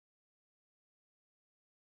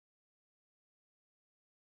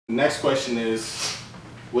Next question is,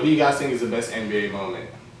 what do you guys think is the best NBA moment?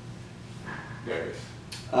 Darius.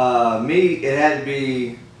 Me, it had to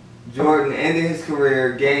be Jordan ending his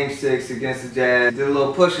career, Game 6 against the Jazz. Did a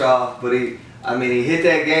little push-off, but he hit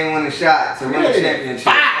that game-winning shot to win the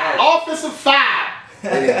championship. Offensive foul! They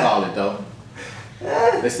didn't call it, though.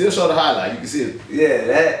 They still show the highlight. You can see it.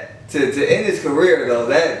 Yeah, to end his career, though,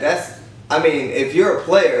 that's, I mean, if you're a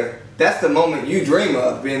player, that's the moment you dream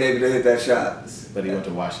of, being able to hit that shot. But he went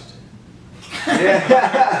to Washington.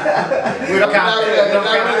 Yeah. We don't count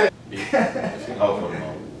that.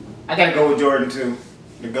 I gotta go with Jordan too.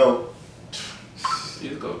 The GOAT.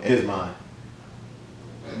 His mind.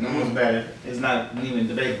 No one's better. It's not even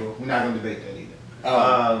debatable. We're not gonna debate that either.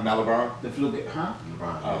 Not LeBron? The fluke, huh?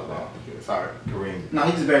 LeBron. Oh, okay, sorry. Kareem. No,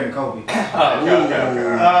 he's just better than Kobe. Okay. I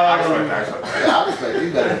respect that. Yeah, I respect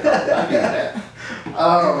you better than Kobe. I get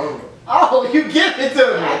that. Oh, you give it to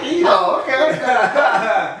me. Oh,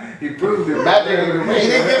 okay. He proved it. Magic He didn't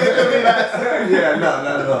give it to me last time. Yeah, no,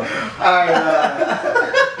 not at all. Alright,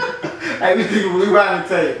 hey, we can rewind the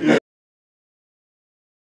tape.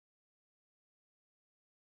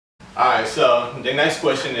 Alright, so the next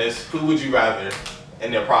question is, who would you rather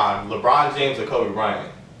in their prime, LeBron James or Kobe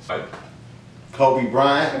Bryant? Kobe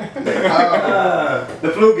Bryant.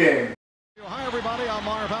 The flu game. Hi everybody, I'm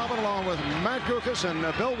Marv Albin along with Matt Guokas and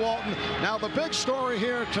Bill Walton. Now the big story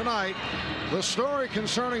here tonight, the story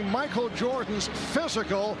concerning Michael Jordan's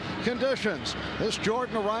physical conditions. This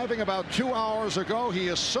Jordan arriving about 2 hours ago. He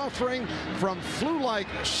is suffering from flu-like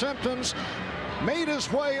symptoms. Made his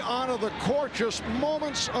way onto the court just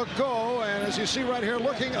moments ago, and as you see right here,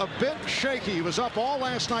 looking a bit shaky. He was up all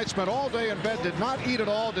last night, spent all day in bed, did not eat at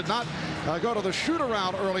all, did not go to the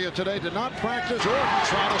shoot-around earlier today, did not practice. Jordan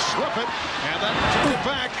trying to slip it, and then took it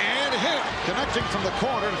back and hit, connecting from the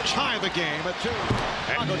corner to tie the game at 2.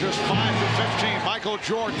 And just 5 for 15. Michael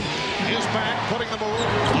Jordan is back, putting the move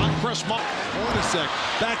on Chris Mullin. Hornacek,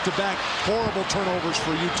 back-to-back horrible turnovers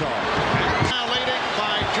for Utah. And now leading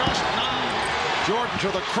by just 9. Jordan to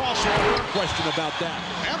the crossover. Question about that.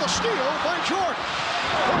 And the steal by Jordan.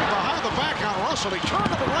 Putting behind the back on Russell. He turned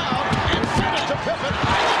it around and fed it to Pippen.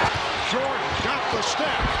 Jordan got the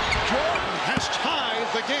step. Jordan has tied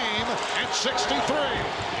the game at 63.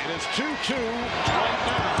 It is 2-2 right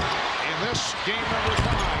now in this game number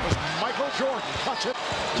 5 as Michael Jordan cuts it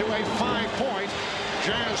to a 5-point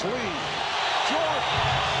Jazz lead. Jordan,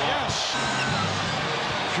 yes.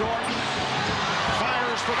 Jordan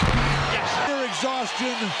fires for yes.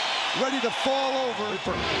 Exhaustion, ready to fall over.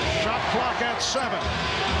 Shot clock at 7.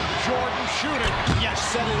 Jordan shooting. Yes,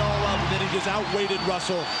 set it all up, and then he just outweighted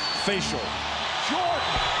Russell. Facial. Jordan,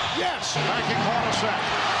 yes. Backing Hornacek.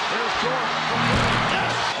 Here's Jordan.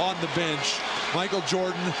 Yes. On the bench, Michael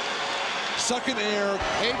Jordan sucking air.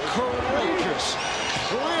 A courageous,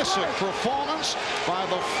 classic performance by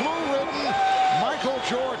the flu-ridden Michael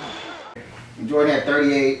Jordan. Jordan had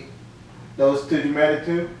 38. Those two you mad at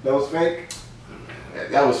too? Those fake?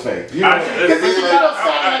 That was fake. Because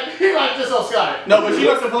He like this on Scotty. no, but you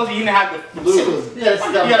were supposed to, you didn't have the flu. Yes,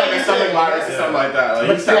 You had like a stomach virus or something like that. Like,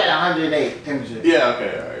 But you had 108 temperature. yeah,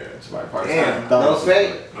 okay, alright, yeah. It's my part. Damn, those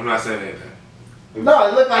fake? I'm not saying anything. No,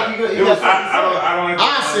 it looked like you got I don't. I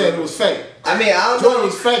said it was fake. I mean, I don't Jordan know.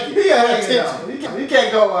 was faking. He had Faking attention. You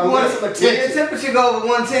can't go You want some when your attention. temperature go over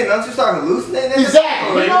 110, don't you start hallucinating?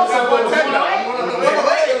 Exactly. You know something. It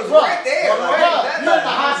was right there. You're in the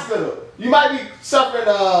hospital. You might be suffering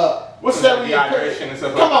what's that? Dehydration and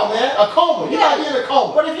stuff like Come on, man, a coma. You might be in a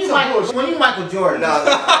coma. But if you when you Michael Jordan,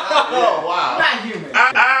 Oh, wow. not human.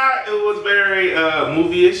 It was very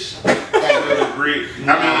movie-ish. I agree.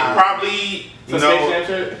 I mean, probably So Space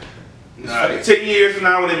Jam shit? 10 years from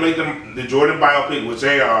now when they make the Jordan biopic with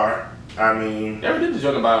JR. I mean, Never did the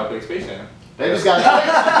Jordan biopic, Space Jam. They just got.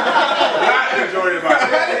 not the Jordan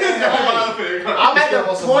biopic. I'm at to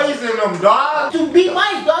poison them, dog. To beat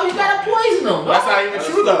Mike, dog, you gotta poison them. That's not even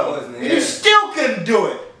true, though. You still couldn't do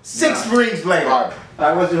it. 6 rings later. All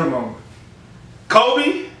right, what's your moment?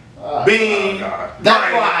 Kobe being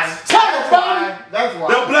That's why. Tell us, Bobby. That's why.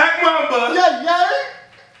 the Black Mamba, Yeah.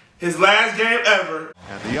 his last game ever.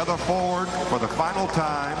 And the other forward for the final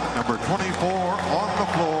time, number 24 on the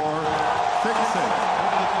floor, 6'6".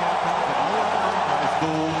 High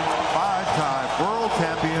school, 5-time world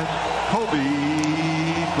champion, Kobe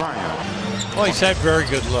Bryant. Well, he's had very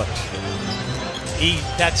good looks.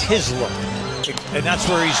 That's his look. And that's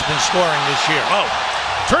where he's been scoring this year. Oh,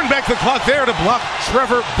 turn back the clock there to block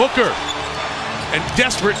Trevor Booker. And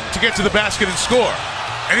desperate to get to the basket and score.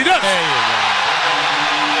 And he does. There you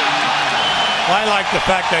go. I like the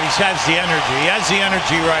fact that he has the energy. He has the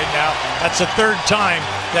energy right now. That's the third time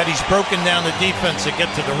that he's broken down the defense to get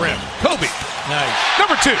to the rim. Kobe. Nice.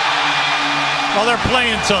 Number 2. Well, they're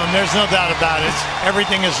playing to him. There's no doubt about it.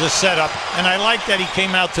 Everything is a setup. And I like that he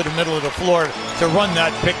came out to the middle of the floor to run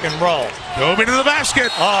that pick and roll. Kobe to the basket.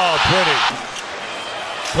 Oh, pretty.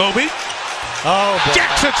 Kobe. Oh, boy.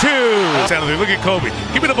 Jackson 2. Look at Kobe.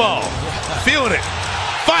 Give me the ball. Feeling it.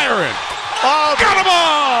 Firing. Oh, got them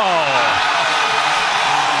all.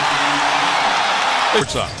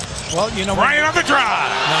 What's up? Well, you know, Bryant on the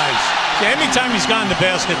drive. Nice. Yeah, anytime he's gone to the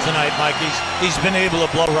basket tonight, Mike, he's been able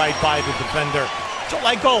to blow right by the defender. So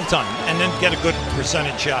like goal time, and then get a good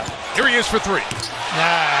percentage shot. Here he is for 3.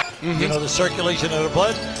 Nah. You know, the circulation of the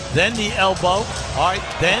blood, then the elbow. All right,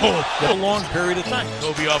 then a long period of time.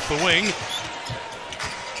 Kobe off the wing.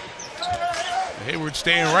 Hayward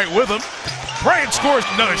staying right with him. Bryant scores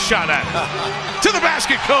another shot at it. To the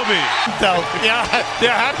basket, Kobe. Yeah,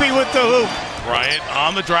 they're happy with the hoop. Bryant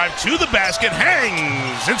on the drive to the basket,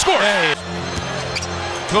 hangs and scores. Hey.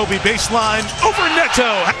 Kobe baseline over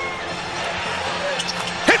Neto.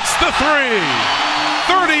 Hits the 3.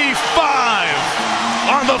 35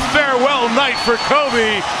 on the farewell night for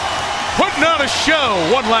Kobe. Putting on a show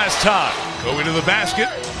one last time. Kobe to the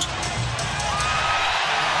basket.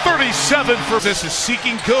 37 for this is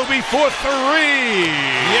seeking Kobe for 3.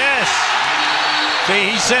 Yes.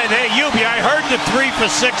 See, he said, hey, Yubi, I heard the 3 for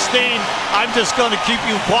 16. I'm just going to keep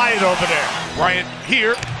you quiet over there. Bryant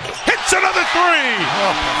here. Hits another 3.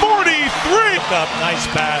 43. Up, nice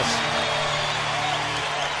pass.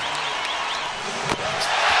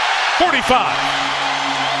 45.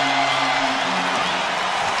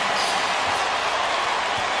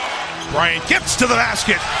 Bryant gets to the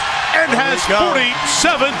basket and has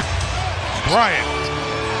 47. Bryant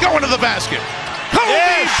going to the basket.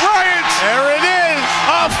 Kobe Bryant! There it is!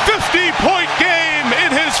 A 50-point game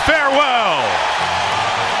in his farewell.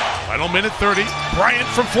 Final minute 30. Bryant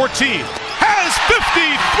from 14 has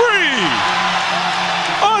 53.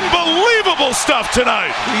 Unbelievable stuff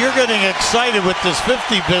tonight. You're getting excited with this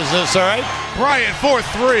 50 business, all right? Bryant for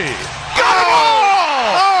 3. Got it all!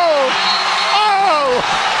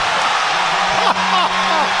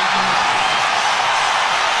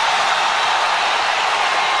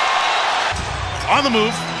 On the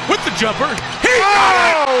move with the jumper. He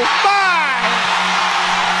got it! My!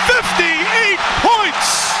 58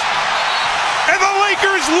 points! And the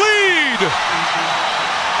Lakers lead!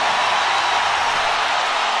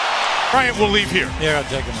 Bryant will leave here. Yeah, I'll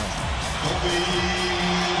take him out.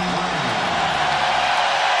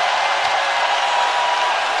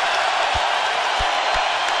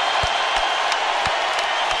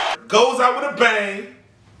 Goes out with a bang.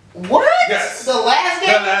 What? Yes. The last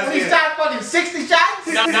game? The last When he game. shot fucking 60 shots?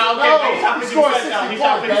 No, He he scored 60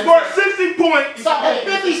 points. He scored 60 points. Stop it.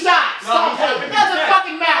 50 shots. Stop it. It doesn't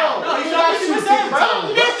fucking matter. No, he shot 50%,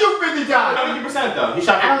 bro. He did shoot 50 times. 50% though. He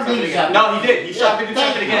shot 50% I don't think he shot 50%. No, he did. He shot 50% of the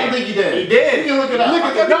I game. don't think he did. He did. You can look it up. Look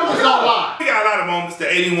at the numbers don't lie. We got a lot of moments.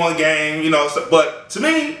 The 81 game, you know. But to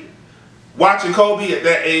me, watching Kobe at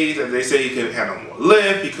that age, as they say, he couldn't have no more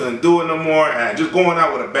lift. He couldn't do it no more, and just going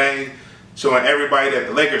out with a bang, showing everybody that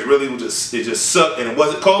the Lakers really was it just sucked, and it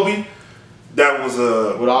wasn't Kobe. That was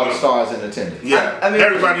with all the stars in attendance. Yeah, I mean,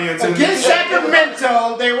 everybody in attendance. Against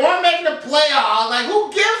Sacramento, they weren't making the playoffs. Like,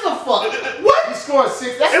 who gives a fuck? What? He scored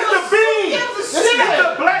 6. That's It's what the bean. It's It's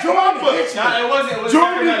the Black Mamba. No, it wasn't. It was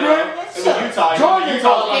Jordan, Sacramento. It was Utah. Jordan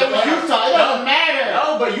Utah. it was Utah. It doesn't matter.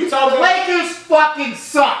 No, but Utah. The Lakers fucking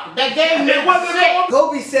suck. That game It wasn't sick.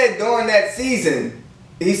 Kobe said during that season,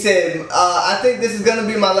 he said, I think this is going to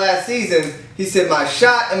be my last season. He said, my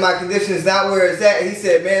shot and my condition is not where it's at. He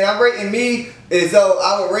said, man, I'm rating me as though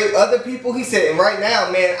I would rate other people. He said, and right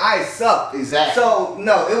now, man, I suck. Exactly. So,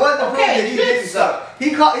 no, it wasn't a proof that he didn't suck.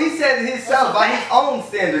 He said himself by his own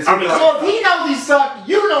standards. I mean, So if he knows he sucked,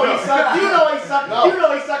 you know he sucked, you know he sucked, you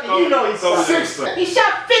know he sucked, and you know he sucked. He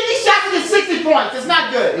shot 50 shots and 60 points. It's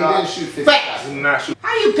not good. He didn't shoot 50 Facts. Did not shoot.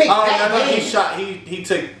 How you pick that game? He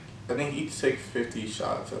took. I think he took 50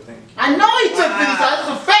 shots. I think. I know he took 50 shots. It's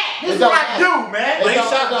a fact. This is what I do, man. But he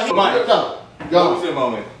shot. Go. What was your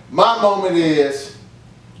moment? My moment is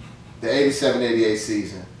the 87-88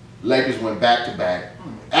 season. Lakers went back-to-back.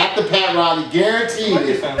 After Pat Riley guaranteed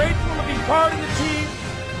it. Grateful to be part of the team.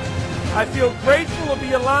 I feel grateful to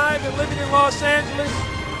be alive and living in Los Angeles.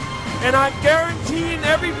 And I'm guaranteeing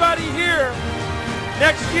everybody here,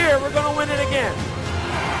 next year we're going to win it again.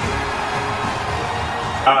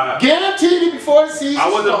 Guaranteed it before the season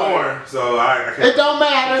I wasn't started. born, so I can't. It don't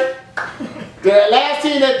matter. The last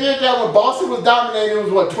team that did that when Boston was dominating, it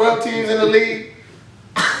was what, 12 teams in the league?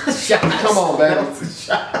 Shots. Come on, baby.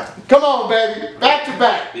 Come on, baby. Back to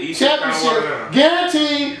back. The East Championship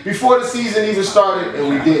guaranteed before the season even started, and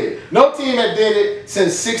we did it. No team had did it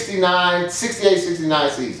since 68, 69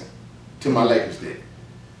 season. Till my Lakers did it.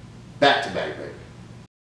 Back to back, baby.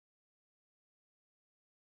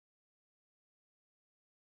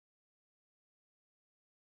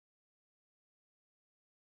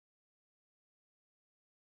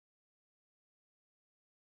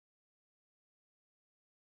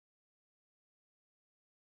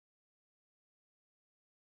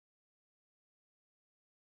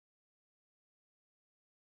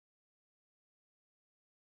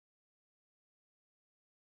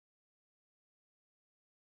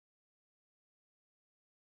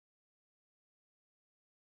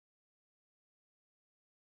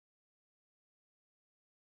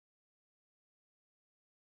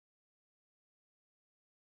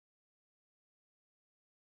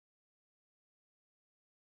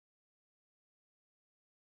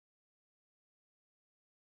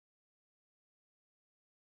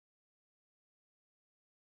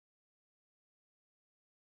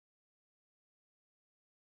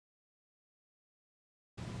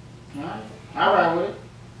 All right with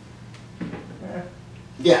it.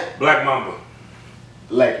 Yeah. Black Mamba.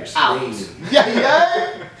 Lakers. Out.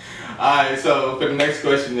 Yeah. Alright, so for the next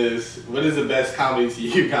question is, what is the best comedy to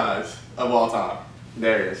you guys of all time?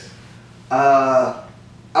 Darius. I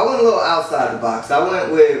went a little outside the box. I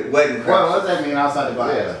went with Wedding Crashers. What does that mean outside the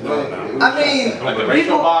box? I mean, Like the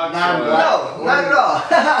racial box? No, not at all.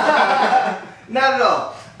 Not at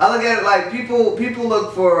all. I look at it like people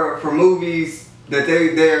look for movies that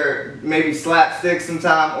they're maybe slapstick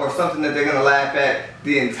sometime or something that they're gonna laugh at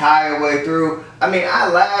the entire way through. I mean, I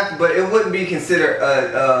laughed, but it wouldn't be considered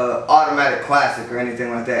a automatic classic or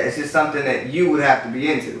anything like that. It's just something that you would have to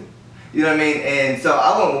be into. You know what I mean? And so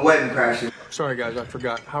I went with Wedding Crashers. Sorry guys, I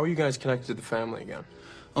forgot. How are you guys connected to the family again?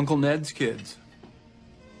 Uncle Ned's kids.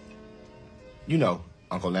 You know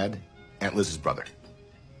Uncle Ned, Aunt Liz's brother.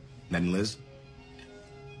 Ned and Liz?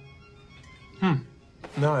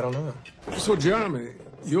 No, I don't know. So, Jeremy,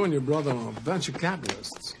 you and your brother are venture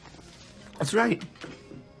capitalists. That's right.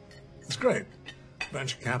 It's great.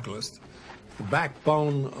 Venture capitalist. The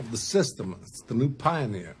backbone of the system. It's the new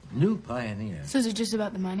pioneer. New pioneer? So is it just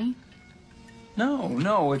about the money?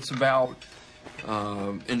 No, it's about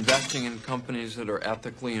investing in companies that are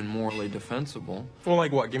ethically and morally defensible. Well,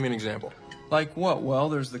 like what? Give me an example. Like what? Well,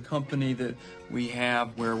 there's the company that we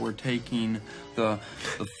have where we're taking the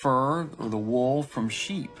fur or the wool from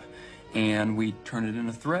sheep and we turn it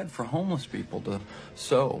into thread for homeless people to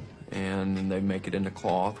sew. And then they make it into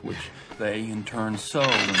cloth, which they in turn sew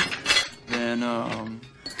and then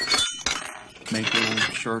make little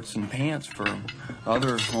shirts and pants for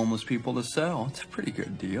other homeless people to sell. It's a pretty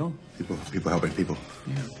good deal. People helping people.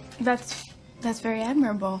 Yeah. That's very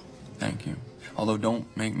admirable. Thank you. Although don't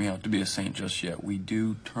make me out to be a saint just yet. We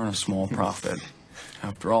do turn a small profit.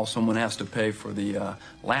 After all, someone has to pay for the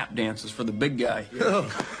lap dances for the big guy.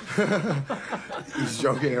 He's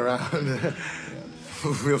joking around.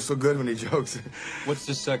 Feels so good when he jokes. What's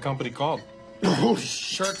this company called?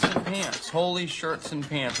 Shirts and Pants. Holy Shirts and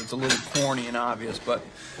Pants. It's a little corny and obvious, but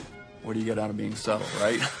what do you get out of being subtle,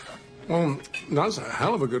 right? Well, that's a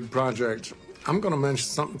hell of a good project. I'm going to mention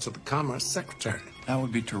something to the Commerce Secretary. That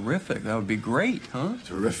would be terrific. That would be great, huh?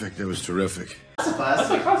 Terrific. That was terrific. That's a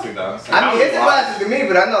classic, though. I mean, it's a classic to me,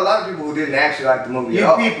 but I know a lot of people who didn't actually like the movie.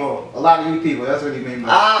 You people. A lot of you people. That's what he mean by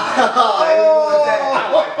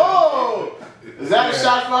Is that a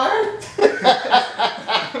shot fired?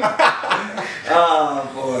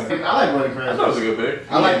 Oh, boy. I like Wedding Crashers. That was a good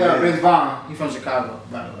pick. I like Vince Vaughn. He's from Chicago,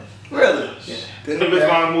 by the way. Really? Yeah. The Vince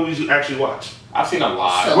Vaughn movies you actually watch? I've seen a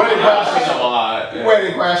lot. Wedding I've seen Crashers. a lot. Yeah.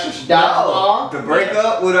 Wedding Crashers. No, the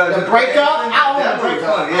breakup with The breakup?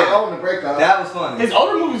 I own the breakup. That was funny. His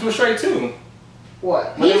older movies were straight too.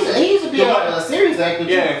 What? He used to be a series actor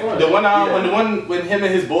too. Yeah, before the that. one when him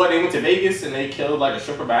and his boy they went to Vegas and they killed like a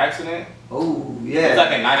stripper by accident. Oh It yeah. was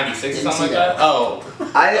like in '96 or something like that. Oh, it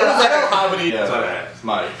was like a comedy. Yeah, Saw that. it's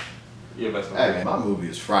Mike. You're best Hey, man. man, my movie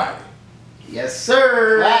is Friday. Yes,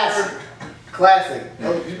 sir. Classic. Classic.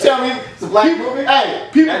 You tell me It's a black movie? Hey,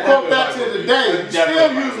 people That's quote that definitely to the day. That's Still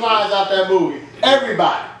definitely use lines out that movie.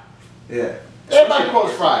 Everybody. Yeah. Everybody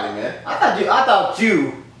quotes Friday, man. I thought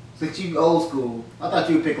you, since you old school, I thought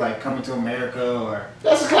you would pick like Coming to America or.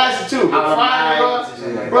 That's a classic too. But Out of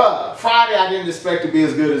Friday, Night, bruh, Friday I didn't expect to be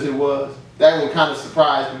as good as it was. That one kind of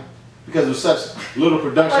surprised me because it was such little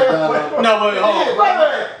production done on it. No, but hold on.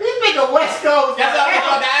 Wait. He's picking West Coast. That's what I was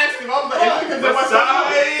about to ask him. I was like, is it because of West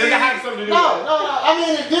Side? Does it have something to do with No. I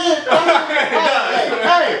mean, it did.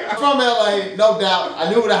 Hey, I'm from LA, no doubt. I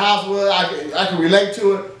knew what the house was. I could relate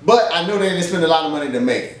to it, but I knew they didn't spend a lot of money to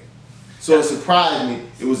make it. So it surprised me.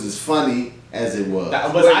 It was as funny as it was.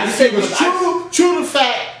 It was true to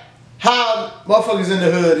fact how motherfuckers in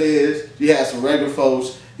the hood is. You had some regular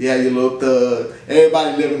folks. You had your little thug.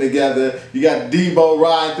 Everybody living together. You got Debo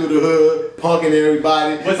riding through the hood, punking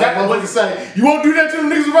everybody. Motherfuckers saying, you won't do that to the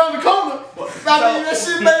niggas around the corner. I mean, that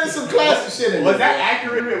shit made some classic shit in there. Was that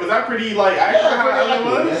accurate? Was that pretty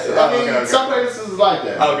accurate? I mean, some places is like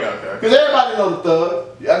that. Okay. Because everybody know the thug.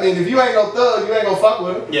 I mean, if you ain't no thug, you ain't gonna fuck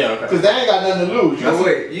with him. Yeah, okay. Because they ain't got nothing to lose.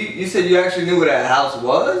 Wait, you said you actually knew where that house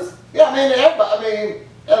was? Yeah, I mean,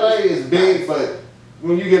 LA is big, but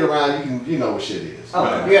when you get around, you know what shit is.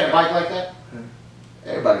 Oh, you had a bike like that?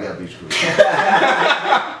 Everybody got beach cruise. So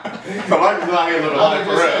Mike's out here living life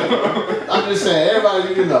for real. I'm just saying,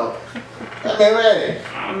 everybody you know. I mean, man,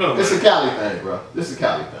 I don't know. This is a Cali thing, bro. This is a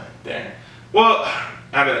Cali thing. Damn. Well,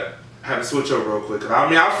 I had to switch up real quick. I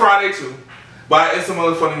mean, I was Friday too, but it's some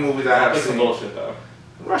other funny movies I have It's seen. some bullshit though.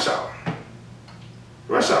 Rush Hour.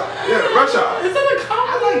 Rush Hour. Yeah, Rush Hour. Is that a comedy?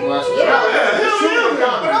 I like Rush Hour.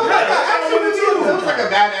 It was like a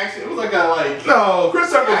bad action. It was like a No,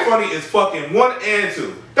 Chris Tucker was funny as fucking 1 and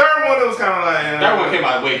 2. Third one, it was kind of like. That one came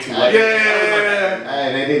out way too late. Yeah.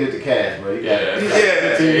 Hey, they needed the cash, bro. Yeah.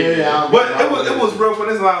 But it was real fun.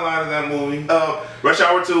 There's a lot of lines in that movie. Rush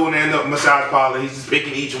Hour 2, and then the massage parlor. He's just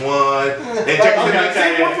picking each one. And Jackie said,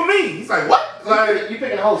 same one for me. He's like, what? Like, you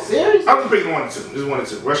picking a whole series? I'm just picking 1 and 2. Just 1 and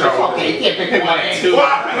 2. Rush Hour 1. Okay, you can't pick 1 and 2. Well,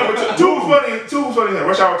 I picked number 2. 2 was funny. 2 was funny.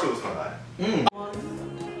 Rush Hour 2 was funny.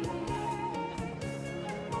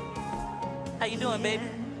 How you doing, baby?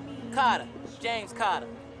 Carter. James Carter.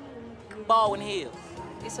 Baldwin Hills.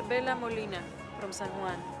 Isabella Molina from San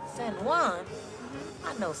Juan. San Juan?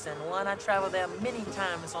 I know San Juan. I traveled there many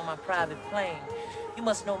times on my private plane. You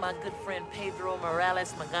must know my good friend Pedro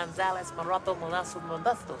Morales, Gonzalez, Marato, Molasso,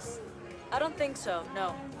 Modestos. I don't think so,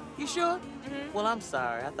 no. You sure? Well, I'm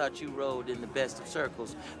sorry. I thought you rode in the best of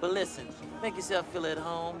circles. But listen, make yourself feel at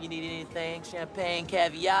home. You need anything? Champagne,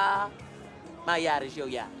 caviar? My yacht is your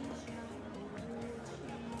yacht.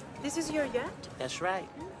 This is your yacht? That's right.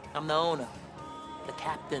 I'm the owner. The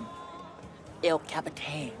captain. El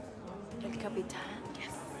Capitan. El Capitan?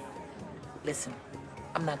 Yes. Listen,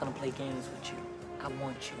 I'm not gonna play games with you. I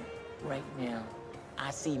want you right now.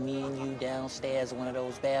 I see me and you downstairs in one of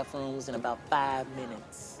those bathrooms in about 5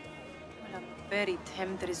 minutes. Well, I'm very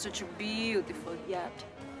tempted. It's such a beautiful yacht.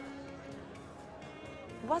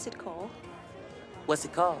 What's it called? What's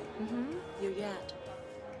it called? Your yacht.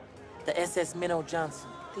 The SS Minnow Johnson.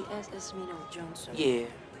 The SS Minnow Johnson. Yeah.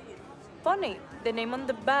 Funny, the name on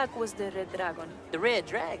the back was the Red Dragon. The Red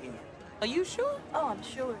Dragon? Are you sure? Oh, I'm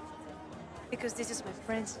sure. Because this is my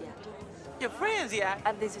friend's yacht. Your friend's yacht?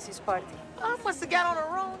 And this is his party. I must have got on the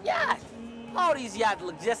wrong yacht. All these yachts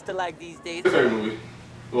look just alike these days. Your favorite movie?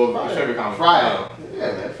 Well, your favorite comedy? Friday.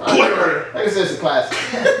 Yeah, man. Friday. Like I said, it's a classic.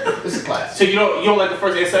 It's a classic. So you don't like the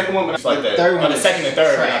first and second one, but it's like that. Third one the is second and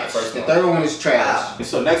third, trash. not the first one. The third one is trash.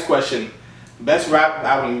 So next question: best rap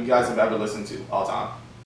album you guys have ever listened to all time?